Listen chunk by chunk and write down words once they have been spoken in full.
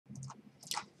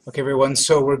Okay, everyone,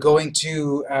 so we're going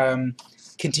to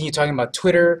continue talking about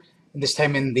Twitter, this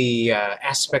time in the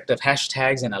aspect of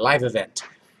hashtags and a live event.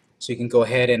 So you can go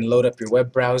ahead and load up your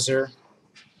web browser.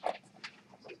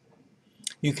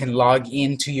 You can log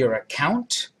into your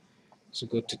account. So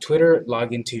go to Twitter,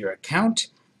 log into your account,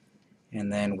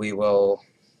 and then we will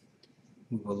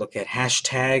look at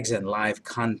hashtags and live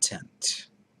content.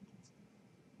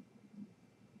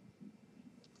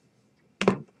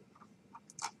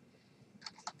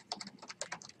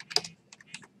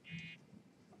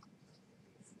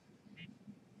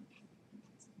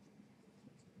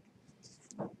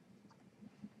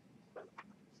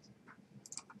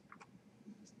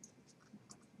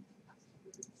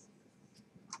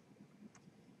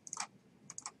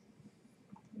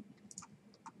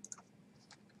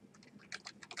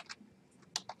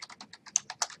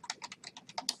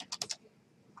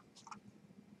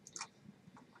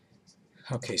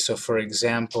 Okay, so for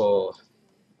example,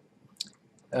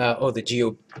 the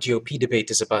GOP debate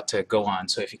is about to go on.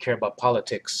 So if you care about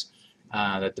politics,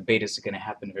 that debate is going to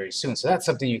happen very soon. So that's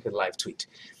something you could live tweet.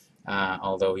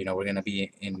 Although, you know, we're going to be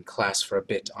in class for a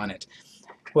bit on it.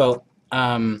 Well,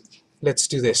 let's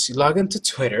do this. You log into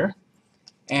Twitter,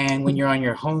 and when you're on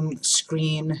your home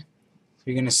screen,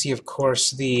 you're going to see, of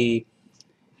course, the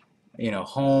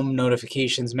home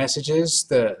notifications, messages,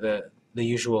 the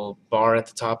usual bar at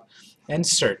the top, and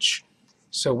search.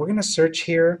 So we're going to search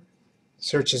here.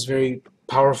 Search is very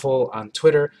powerful on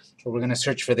Twitter, but we're going to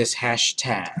search for this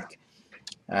hashtag.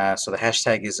 So the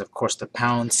hashtag is, of course, the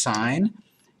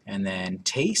 #, and then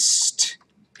taste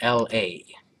LA.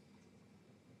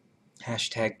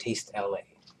 Hashtag taste LA.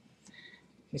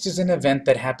 This is an event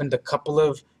that happened a couple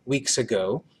of weeks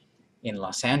ago in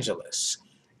Los Angeles,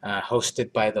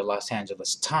 hosted by the Los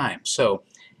Angeles Times. So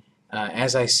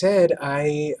as I said,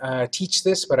 I teach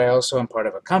this, but I also am part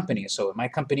of a company. So in my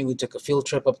company, we took a field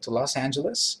trip up to Los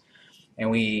Angeles, and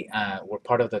we were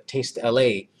part of the Taste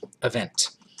LA event.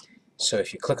 So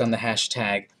if you click on the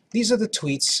hashtag, these are the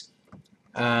tweets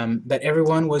that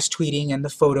everyone was tweeting, and the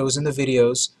photos and the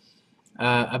videos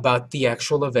about the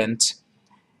actual event.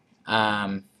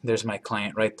 There's my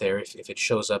client right there, if it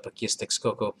shows up, aquí está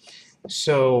Texcoco.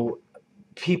 So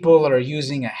people are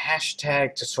using a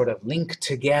hashtag to sort of link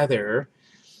together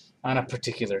on a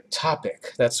particular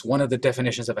topic. That's one of the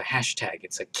definitions of a hashtag.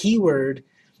 It's a keyword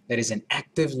that is an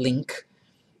active link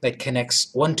that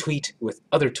connects one tweet with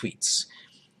other tweets.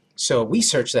 So we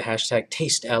searched the hashtag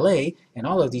TasteLA, and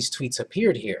all of these tweets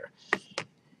appeared here.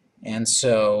 And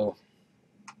so,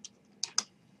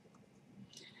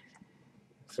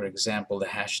 for example, the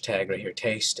hashtag right here,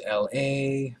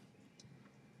 TasteLA,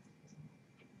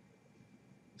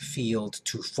 field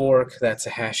to fork, that's a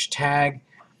hashtag.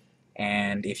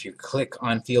 And if you click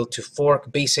on field to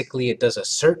fork, basically it does a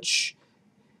search.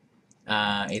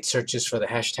 It searches for the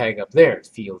hashtag up there,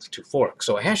 field to fork.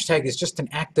 So a hashtag is just an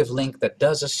active link that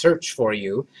does a search for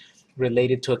you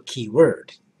related to a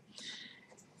keyword.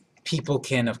 People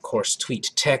can, of course,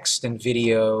 tweet text and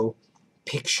video,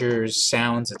 pictures,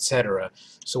 sounds, etc.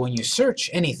 So when you search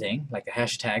anything, like a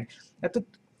hashtag, at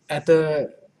the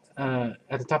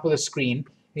top of the screen,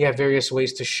 you have various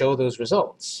ways to show those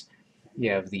results.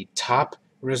 You have the top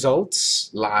results,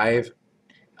 live,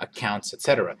 accounts,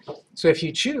 etc. So if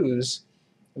you choose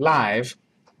live,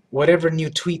 whatever new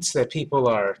tweets that people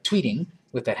are tweeting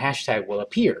with that hashtag will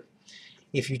appear.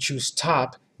 If you choose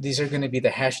top, these are going to be the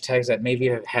hashtags that maybe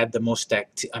have had the most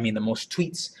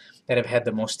tweets that have had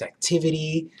the most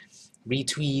activity,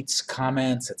 retweets,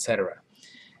 comments, etc.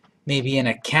 Maybe an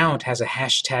account has a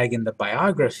hashtag in the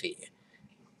biography.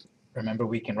 Remember,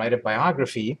 we can write a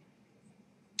biography.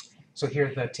 So here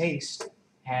the taste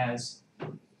has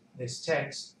this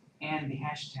text and the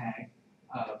hashtag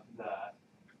of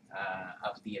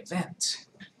the event.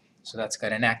 So that's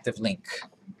got an active link.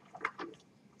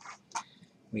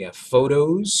 We have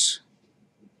photos,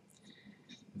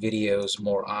 videos,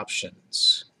 more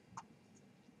options.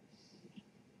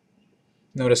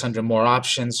 Notice under more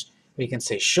options, we can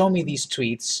say, show me these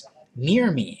tweets near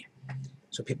me.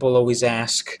 So people always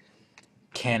ask,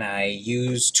 can I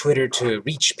use Twitter to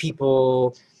reach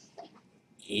people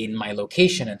in my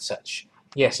location and such?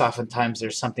 Yes, oftentimes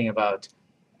there's something about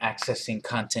accessing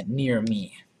content near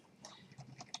me.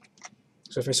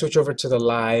 So if I switch over to the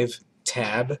live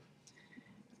tab,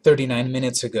 39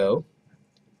 minutes ago,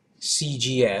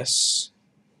 CGS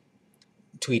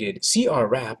tweeted, see our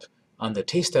wrap on the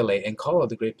Taste LA and call all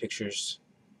the great pictures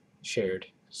shared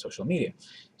social media.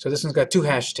 So this one's got three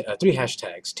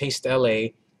hashtags, Taste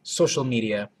LA, social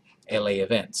media, LA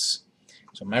events.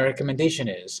 So my recommendation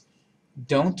is,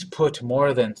 don't put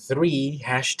more than 3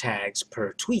 hashtags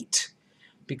per tweet,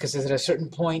 because at a certain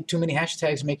point, too many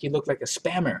hashtags make you look like a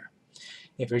spammer.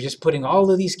 If you're just putting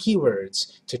all of these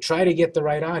keywords to try to get the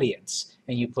right audience,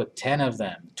 and you put 10 of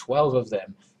them, 12 of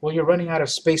them, well, you're running out of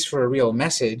space for a real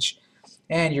message,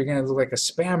 and you're going to look like a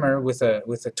spammer with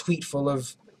a tweet full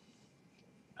of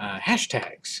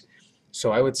hashtags.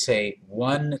 So I would say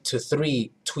 1 to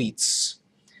 3 tweets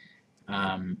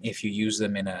if you use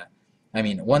them in a,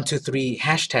 1 to 3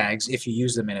 hashtags if you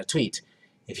use them in a tweet.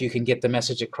 If you can get the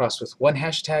message across with 1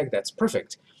 hashtag, that's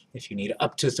perfect. If you need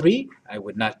up to 3, I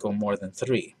would not go more than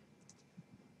 3.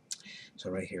 So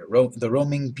right here, the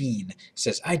roaming bean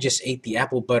says, I just ate the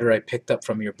apple butter I picked up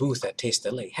from your booth at Taste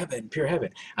LA. Heaven, pure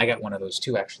heaven. I got one of those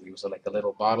too, actually. It was like a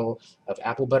little bottle of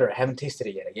apple butter. I haven't tasted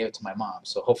it yet. I gave it to my mom,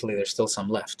 so hopefully there's still some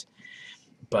left.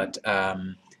 But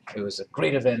it was a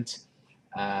great event.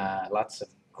 Lots of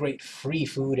great free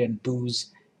food and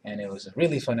booze, and it was a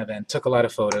really fun event. Took a lot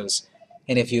of photos.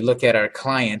 And if you look at our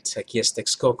client,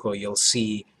 CIS257, you'll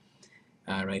see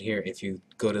right here, if you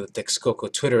go to the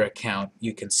Texcoco Twitter account,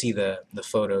 you can see the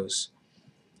photos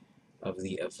of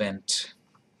the event.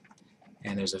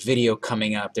 And there's a video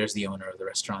coming up. There's the owner of the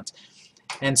restaurant.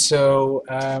 And so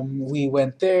we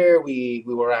went there. We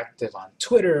were active on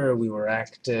Twitter. We were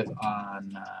active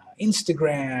on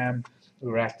Instagram. We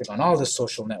were active on all the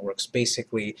social networks,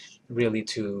 basically, really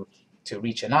to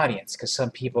reach an audience. Because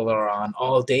some people are on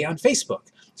all day on Facebook.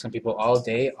 Some people all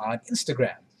day on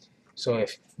Instagram. So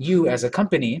if you, as a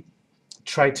company,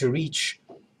 try to reach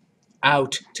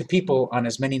out to people on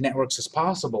as many networks as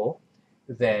possible,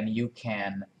 then you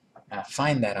can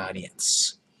find that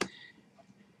audience.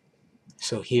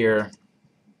 So here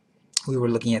we were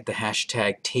looking at the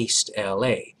hashtag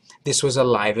TasteLA. This was a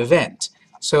live event.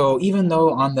 So even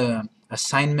though on the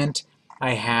assignment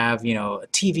I have, a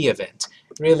TV event,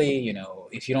 really,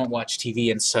 if you don't watch TV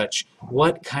and such,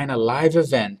 what kind of live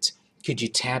event could you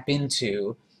tap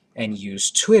into and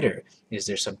use Twitter? Is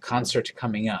there some concert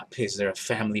coming up? Is there a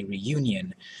family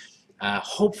reunion?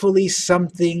 Hopefully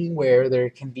something where there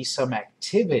can be some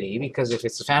activity, because if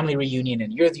it's a family reunion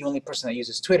and you're the only person that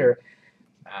uses Twitter,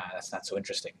 that's not so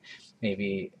interesting.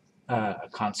 Maybe a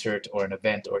concert or an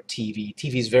event or TV.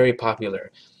 TV is very popular.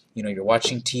 You're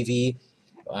watching TV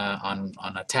on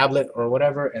a tablet or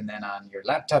whatever, and then on your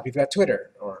laptop you've got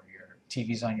Twitter, or your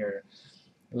TV's on your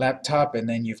laptop, and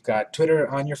then you've got Twitter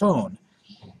on your phone.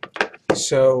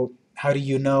 So how do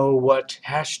you know what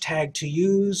hashtag to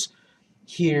use?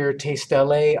 Here, Taste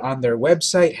LA on their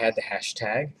website had the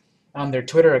hashtag. On their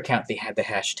Twitter account, they had the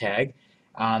hashtag.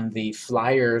 On the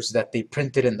flyers that they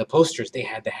printed in the posters, they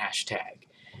had the hashtag.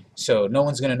 So no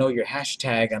one's going to know your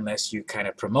hashtag unless you kind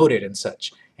of promote it and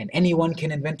such. And anyone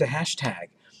can invent a hashtag.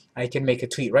 I can make a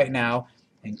tweet right now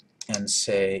and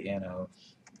say,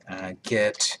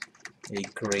 get a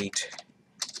great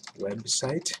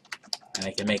website. And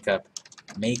I can make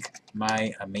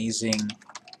my amazing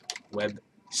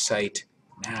website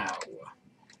now.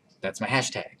 That's my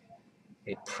hashtag.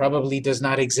 It probably does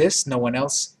not exist. No one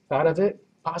else thought of it,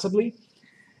 possibly.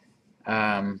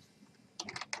 And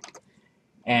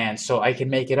so I can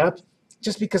make it up.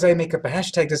 Just because I make up a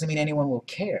hashtag doesn't mean anyone will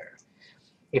care.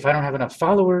 If I don't have enough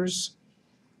followers,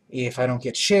 if I don't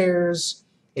get shares,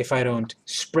 if I don't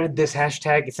spread this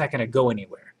hashtag, it's not going to go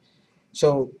anywhere.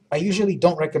 So I usually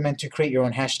don't recommend to create your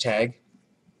own hashtag,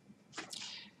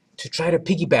 to try to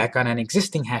piggyback on an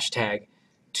existing hashtag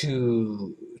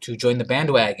to join the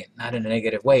bandwagon, not in a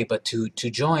negative way, but to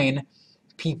join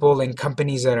people and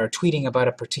companies that are tweeting about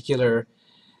a particular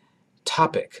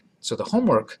topic. So the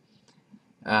homework,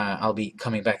 I'll be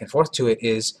coming back and forth to it,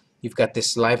 is you've got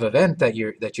this live event that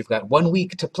you've got 1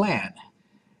 week to plan,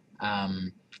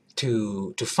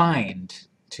 to find,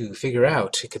 to figure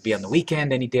out. It could be on the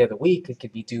weekend, any day of the week. It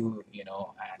could be due,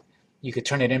 you could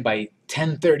turn it in by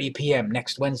 10:30 p.m.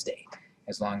 next Wednesday,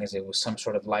 as long as it was some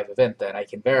sort of live event that I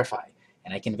can verify.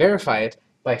 And I can verify it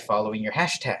by following your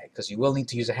hashtag, because you will need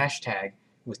to use a hashtag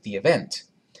with the event.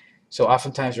 So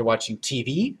oftentimes you're watching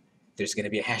TV, there's going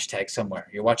to be a hashtag somewhere.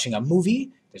 You're watching a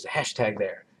movie, there's a hashtag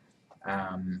there.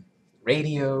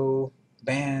 Radio,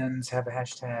 bands have a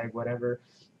hashtag, whatever.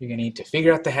 You're going to need to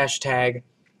figure out the hashtag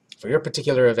for your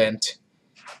particular event,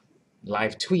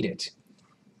 live tweet it.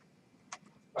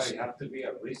 It have to be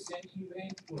a recent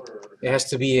event, or it has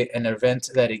to be an event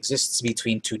that exists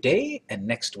between today and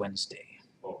next Wednesday.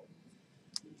 Oh.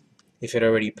 If it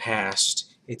already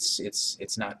passed,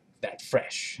 it's not that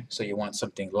fresh. So you want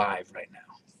something live right now.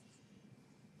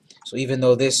 So even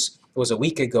though this was a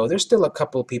week ago, there's still a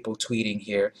couple people tweeting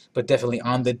here, but definitely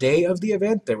on the day of the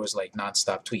event, there was like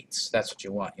nonstop tweets. That's what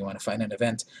you want. You want to find an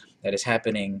event that is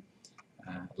happening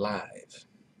live.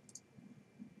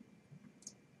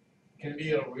 Can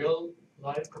be a real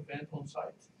live event on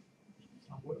site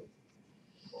somewhere?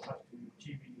 Or has to be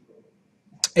TV?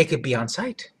 It could be on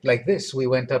site, like this. We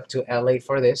went up to LA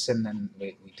for this, and then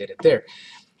we did it there.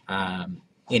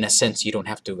 In a sense, you don't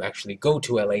have to actually go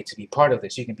to LA to be part of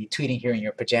this. You can be tweeting here in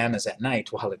your pajamas at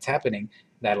night while it's happening.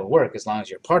 That'll work as long as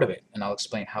you're part of it. And I'll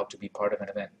explain how to be part of an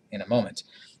event in a moment.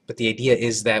 But the idea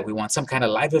is that we want some kind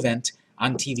of live event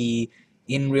on TV,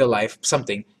 in real life,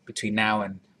 something between now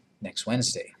and next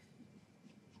Wednesday.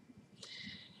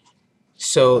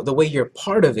 So the way you're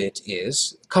part of it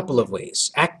is a couple of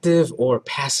ways, active or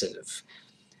passive.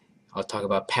 I'll talk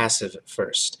about passive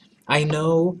first. I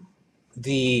know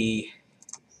the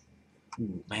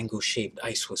mango-shaped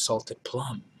ice with salted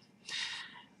plum.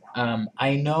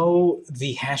 I know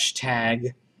the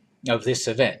hashtag of this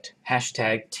event,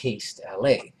 hashtag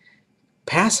TasteLA.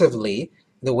 Passively,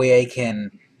 the way I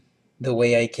can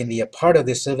be a part of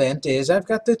this event is I've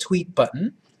got the tweet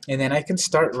button, and then I can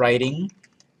start writing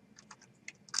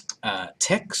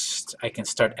text, I can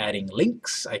start adding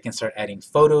links, I can start adding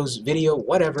photos, video,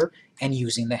 whatever, and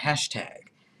using the hashtag.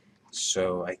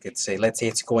 So I could say, let's say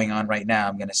it's going on right now,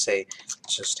 I'm going to say,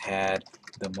 just had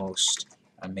the most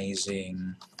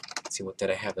amazing, let's see, what did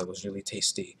I have that was really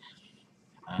tasty?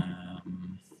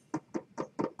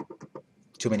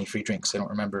 Too many free drinks, I don't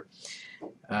remember.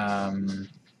 There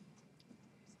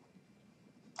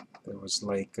was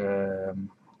like, I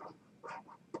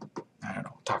don't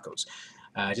know, tacos.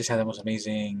 I just had the most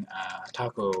amazing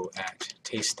taco at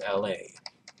Taste LA.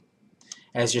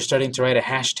 As you're starting to write a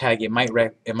hashtag, it might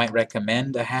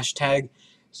recommend a hashtag,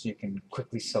 so you can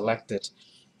quickly select it.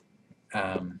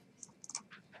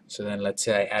 So then let's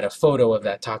say I add a photo of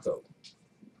that taco,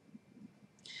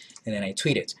 and then I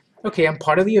tweet it. Okay, I'm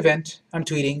part of the event, I'm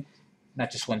tweeting,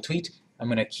 not just one tweet. I'm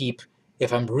going to keep,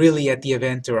 if I'm really at the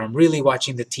event or I'm really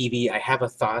watching the TV, I have a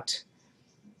thought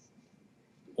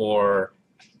or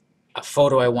a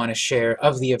photo I want to share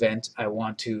of the event, I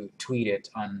want to tweet it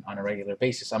on a regular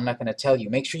basis. I'm not going to tell you,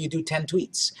 make sure you do 10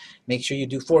 tweets, make sure you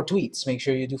do 4 tweets, make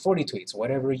sure you do 40 tweets,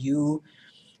 whatever you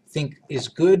think is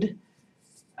good,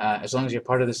 as long as you're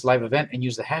part of this live event and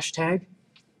use the hashtag.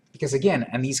 Because again,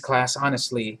 in these classes,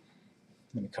 honestly,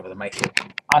 let me cover the mic here.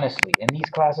 Honestly, in these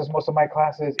classes, most of my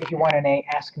classes, if you want an A,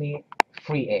 ask me,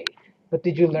 free A. But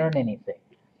did you learn anything?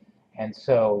 And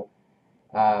so,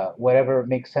 whatever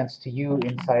makes sense to you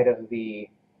inside of the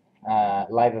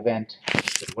live event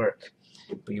should work.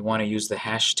 But you want to use the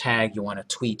hashtag, you want to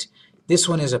tweet. This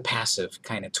one is a passive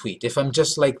kind of tweet. If I'm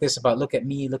just like this about look at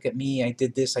me, I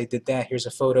did this, I did that, here's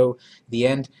a photo, the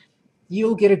end,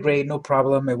 you'll get a grade, no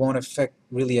problem. It won't affect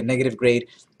really a negative grade,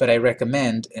 but I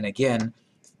recommend, and again,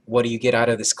 what do you get out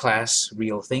of this class?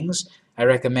 Real things. I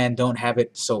recommend don't have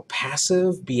it so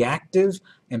passive, be active,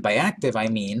 and by active I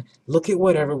mean look at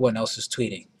what everyone else is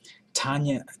tweeting.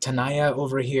 Tanaya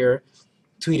over here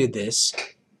tweeted this.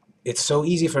 It's so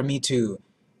easy for me to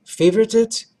favorite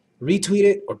it, retweet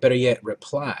it, or better yet,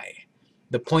 reply.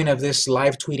 The point of this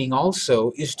live tweeting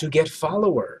also is to get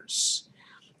followers.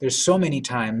 There's so many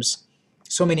times,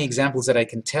 so many examples that I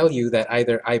can tell you that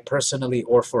either I personally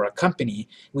or for a company,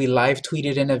 we live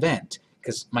tweeted an event,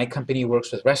 because my company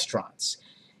works with restaurants.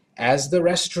 As the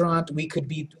restaurant, we could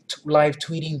be live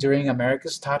tweeting during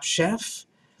America's Top Chef,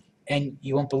 and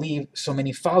you won't believe so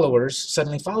many followers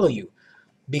suddenly follow you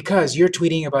because you're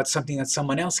tweeting about something that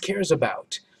someone else cares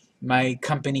about. My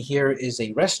company here is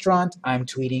a restaurant. I'm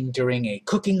tweeting during a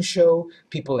cooking show.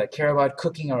 People that care about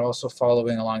cooking are also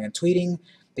following along and tweeting.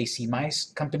 They see my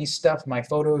company stuff, my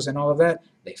photos and all of that,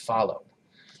 they follow.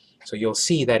 So you'll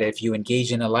see that if you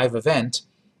engage in a live event,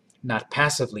 not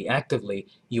passively, actively,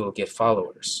 you will get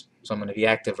followers. So I'm going to be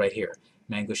active right here.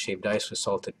 Mango-shaped ice with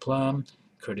salted plum,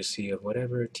 courtesy of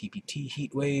whatever, TBT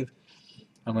heat wave.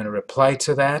 I'm going to reply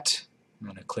to that. I'm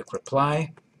going to click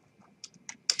reply.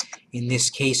 In this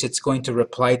case, it's going to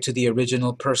reply to the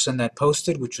original person that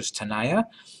posted, which was Tanaya.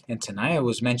 And Tanaya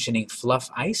was mentioning fluff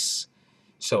ice.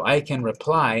 So I can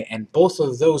reply, and both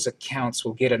of those accounts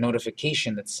will get a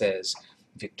notification that says,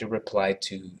 Victor replied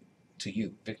to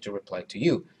you. Victor replied to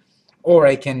you. Or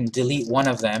I can delete one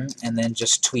of them and then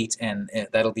just tweet, and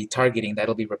that'll be targeting,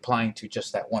 that'll be replying to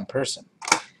just that one person.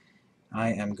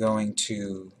 I am going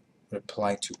to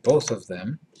reply to both of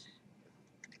them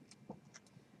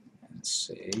and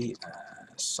say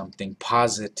something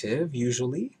positive,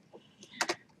 usually.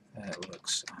 That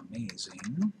looks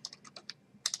amazing.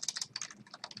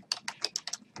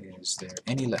 Is there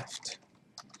any left?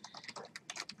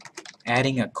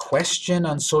 Adding a question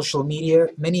on social media,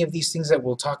 many of these things that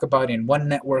we'll talk about in one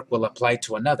network will apply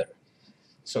to another.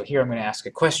 So here I'm going to ask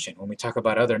a question. When we talk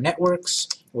about other networks,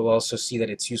 we'll also see that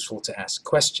it's useful to ask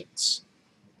questions.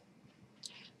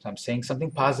 So I'm saying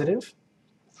something positive,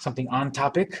 something on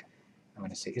topic. I'm going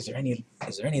to say, is there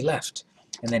any left?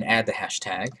 And then add the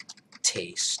hashtag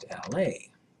TasteLA.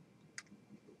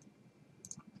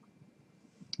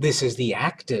 This is the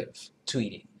active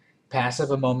tweeting.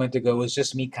 Passive a moment ago was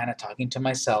just me kind of talking to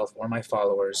myself or my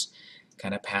followers,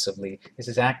 kind of passively. This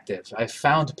is active. I've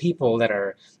found people that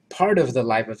are part of the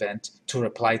live event to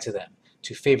reply to them,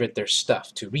 to favorite their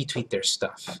stuff, to retweet their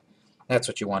stuff. That's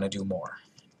what you want to do more.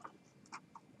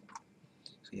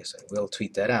 So yes, I will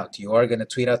tweet that out. You are going to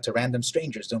tweet out to random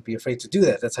strangers. Don't be afraid to do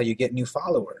that. That's how you get new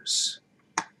followers.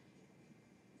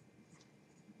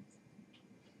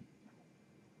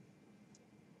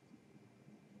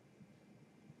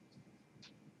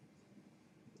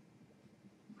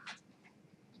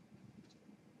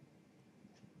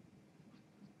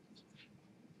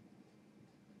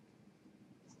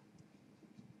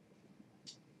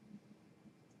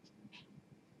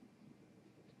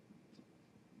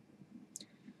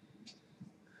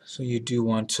 So you do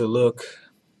want to look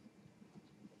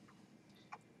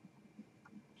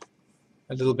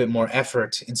a little bit more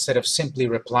effort instead of simply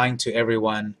replying to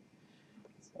everyone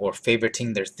or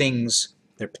favoriting their things,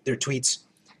 their tweets,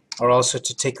 or also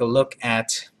to take a look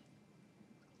at,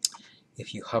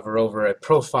 if you hover over a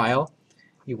profile,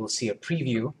 you will see a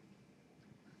preview,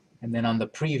 and then on the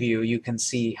preview you can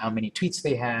see how many tweets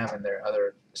they have and their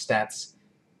other stats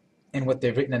and what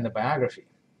they've written in the biography.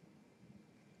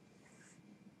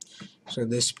 So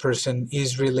this person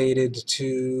is related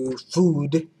to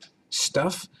food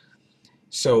stuff.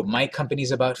 So my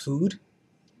company's about food.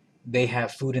 They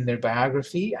have food in their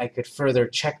biography. I could further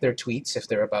check their tweets if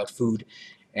they're about food.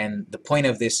 And the point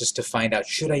of this is to find out,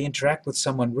 should I interact with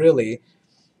someone really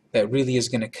that really is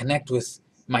going to connect with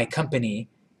my company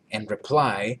and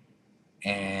reply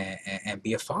and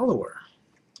be a follower?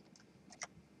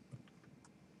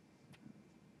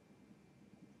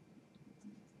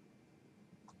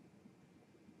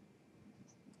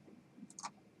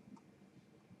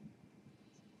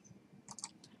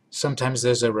 Sometimes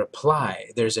there's a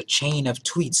reply, there's a chain of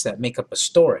tweets that make up a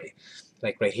story.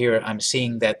 Like right here, I'm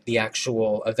seeing that the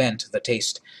actual event, the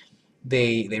taste,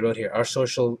 they wrote here, our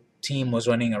social team was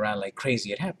running around like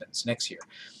crazy. It happens next year.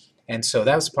 And so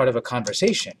that was part of a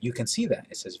conversation. You can see that.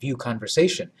 It says view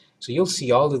conversation. So you'll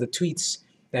see all of the tweets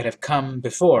that have come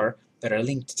before that are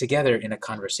linked together in a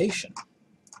conversation.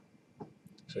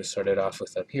 So I started off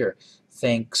with up here.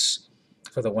 Thanks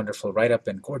for the wonderful write-up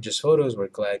and gorgeous photos. We're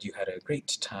glad you had a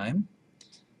great time.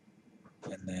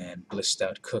 And then Blissed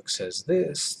Out Cook says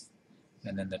this.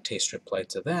 And then the taste replied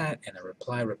to that. And a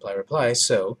reply.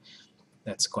 So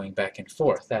that's going back and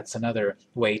forth. That's another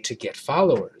way to get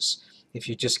followers. If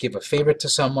you just give a favorite to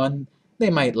someone, they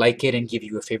might like it and give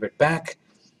you a favorite back.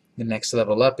 The next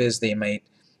level up is they might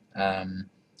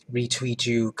retweet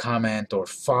you, comment, or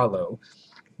follow.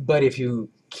 But if you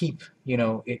keep,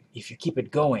 if you keep it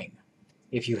going,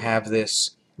 if you have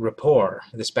this rapport,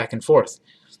 this back and forth,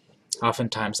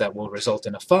 oftentimes that will result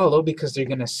in a follow because they're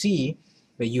going to see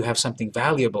that you have something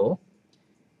valuable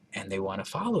and they want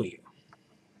to follow you.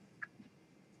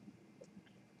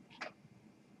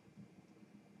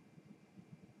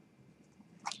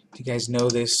 Do you guys know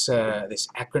this this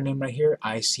acronym right here,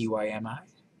 ICYMI?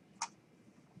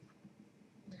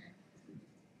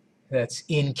 That's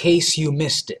in case you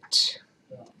missed it.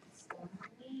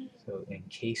 So in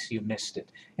case you missed it.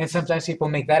 And sometimes people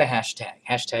make that a hashtag.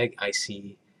 Hashtag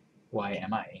ICYMI,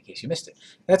 in case you missed it.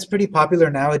 That's pretty popular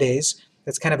nowadays.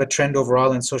 That's kind of a trend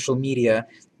overall in social media,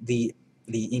 the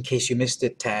in case you missed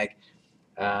it tag.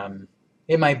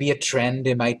 It might be a trend,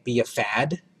 it might be a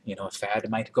fad. A fad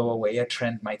might go away, a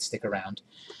trend might stick around.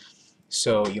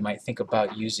 So you might think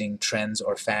about using trends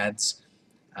or fads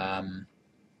in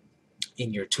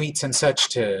your tweets and such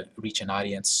to reach an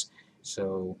audience.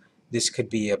 So this could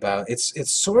be about,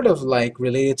 it's sort of like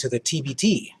related to the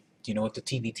TBT. Do you know what the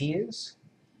TBT is?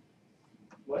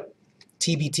 What?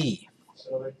 TBT.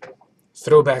 So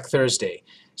Throwback Thursday.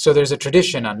 So there's a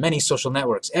tradition on many social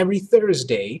networks. Every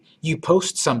Thursday, you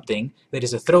post something that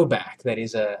is a throwback, that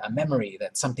is a memory,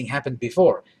 that something happened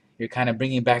before. You're kind of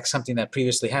bringing back something that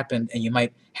previously happened, and you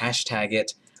might hashtag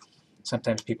it.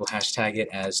 Sometimes people hashtag it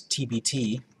as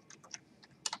TBT.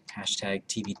 Hashtag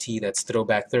TBT, that's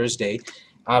Throwback Thursday.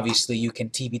 Obviously, you can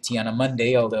TBT on a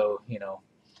Monday, although, Or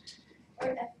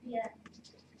FBF.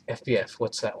 FBF,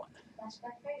 what's that one?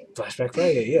 Flashback Friday. Flashback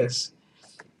Friday, yes.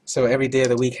 So every day of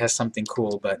the week has something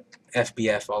cool, but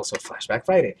FBF also Flashback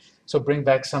Friday. So bring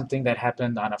back something that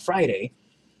happened on a Friday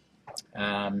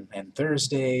and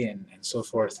Thursday and so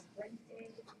forth. Wednesday.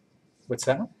 What's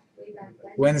that one? Way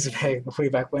back Wednesday, way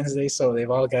back Wednesday. So they've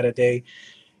all got a day,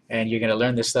 and you're going to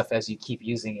learn this stuff as you keep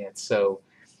using it. So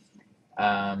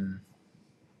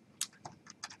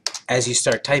As you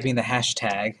start typing the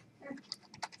hashtag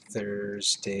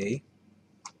Thursday,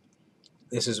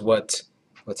 this is what's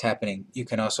happening. You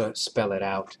can also spell it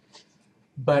out.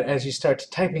 But as you start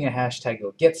typing a hashtag,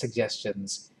 you'll get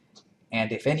suggestions,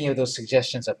 and if any of those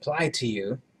suggestions apply to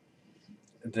you,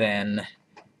 then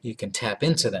you can tap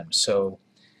into them. So,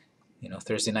 you know,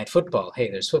 Thursday night football. Hey,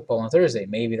 there's football on Thursday.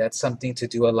 Maybe that's something to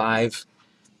do a live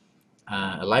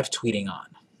tweeting on.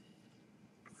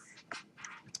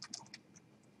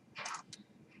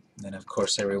 And then, of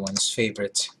course, everyone's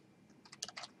favorite,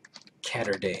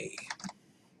 Catterday.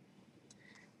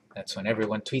 That's when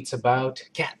everyone tweets about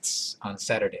cats on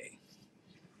Saturday.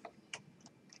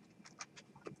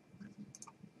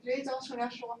 Today's also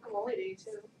National Guacamole Day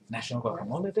too. National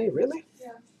Guacamole Day? Really?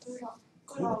 Yeah, food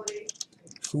Cool. holiday.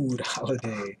 Food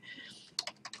holiday.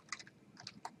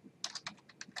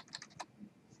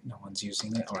 No one's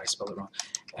using it, or I spelled it wrong.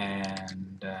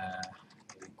 And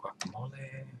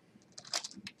guacamole.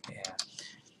 Yeah.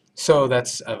 So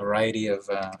that's a variety of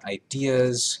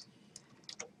ideas,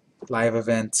 live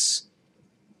events.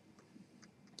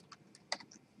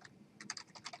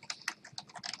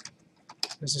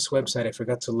 There's this website, I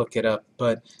forgot to look it up,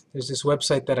 but there's this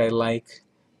website that I like.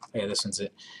 Oh, yeah, this one's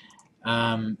it.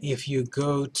 If you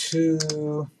go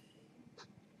to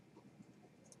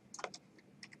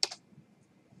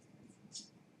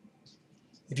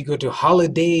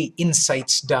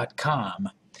holidayinsights.com,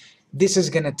 this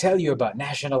is going to tell you about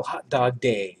National Hot Dog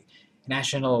Day,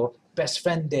 National Best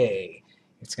Friend Day.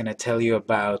 It's going to tell you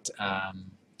about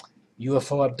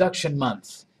UFO Abduction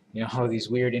Month. You know, all these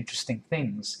weird, interesting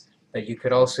things that you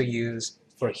could also use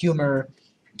for humor,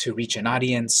 to reach an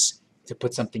audience, to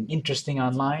put something interesting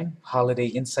online.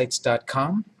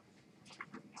 holidayinsights.com.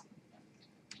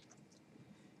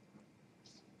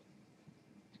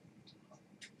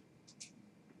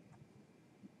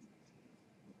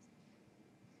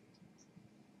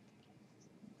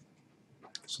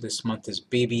 So this month is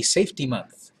Baby Safety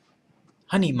Month,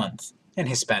 Honey Month, and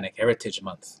Hispanic Heritage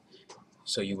Month.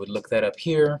 So you would look that up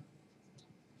here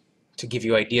to give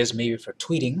you ideas maybe for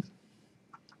tweeting.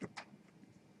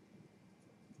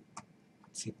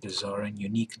 Let's see, bizarre and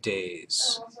unique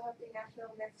days. I also have the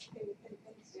National Mexican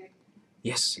Independence Day.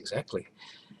 Yes, exactly.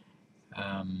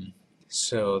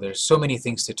 So there's so many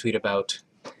things to tweet about.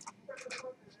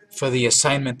 For the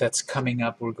assignment that's coming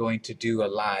up, we're going to do a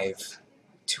live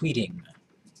tweeting.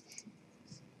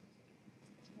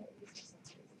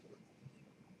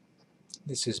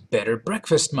 This is Better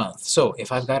Breakfast Month. So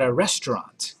if I've got a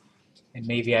restaurant and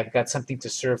maybe I've got something to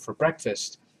serve for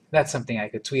breakfast, that's something I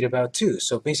could tweet about too.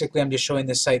 So basically I'm just showing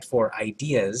this site for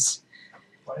ideas.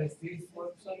 What is this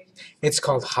website? It's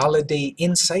called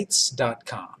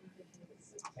holidayinsights.com.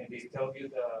 And they tell you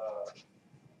the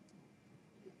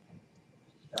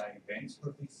events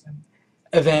for this time?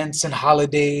 Events and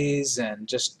holidays and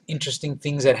just interesting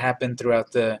things that happen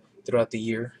throughout the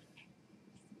year.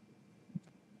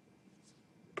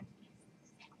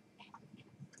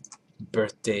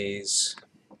 Birthdays,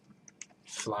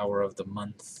 flower of the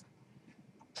month.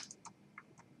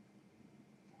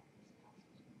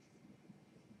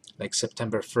 Like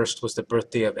September 1st was the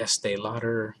birthday of Estee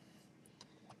Lauder.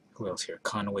 Who else here?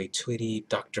 Conway Twitty.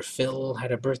 Dr. Phil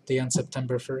had a birthday on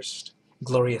September 1st.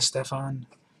 Gloria Estefan.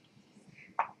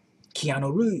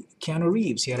 Keanu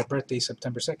Reeves, he had a birthday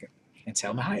September 2nd. And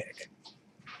Salma Hayek.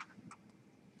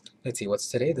 Let's see, what's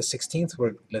today? The 16th?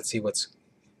 Let's see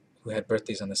who had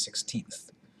birthdays on the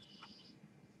 16th.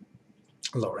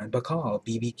 Lauren Bacall,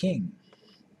 B.B. King.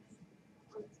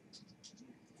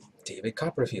 David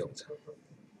Copperfield.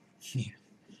 Yeah.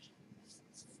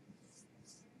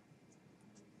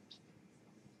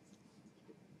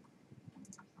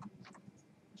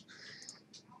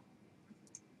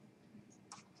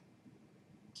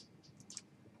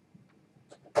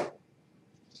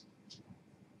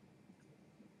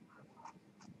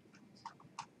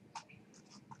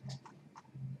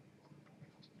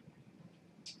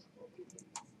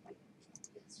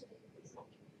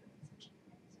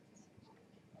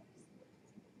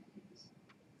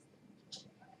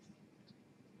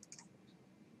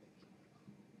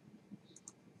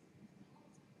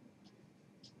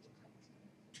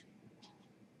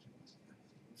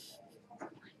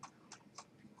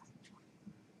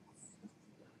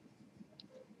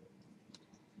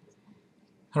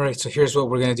 All right, so here's what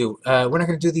we're going to do. We're not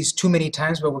going to do these too many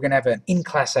times, but we're going to have an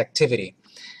in-class activity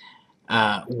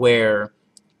where,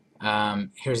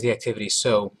 here's the activity.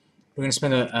 So we're going to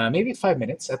spend maybe 5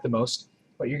 minutes at the most.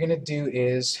 What you're going to do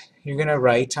is you're going to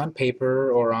write on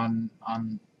paper or on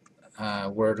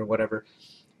Word or whatever.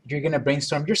 You're going to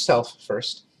brainstorm yourself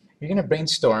first. You're going to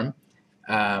brainstorm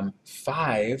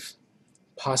 5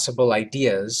 possible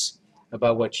ideas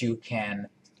about what you can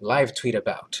live tweet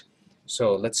about.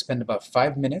 So let's spend about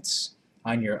 5 minutes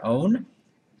on your own.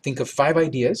 Think of 5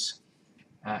 ideas,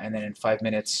 and then in 5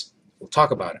 minutes we'll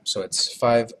talk about them. So it's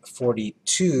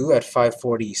 5:42. At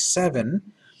 5:47,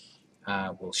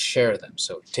 we'll share them.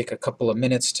 So take a couple of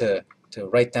minutes to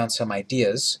write down some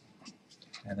ideas,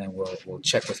 and then we'll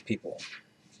check with people.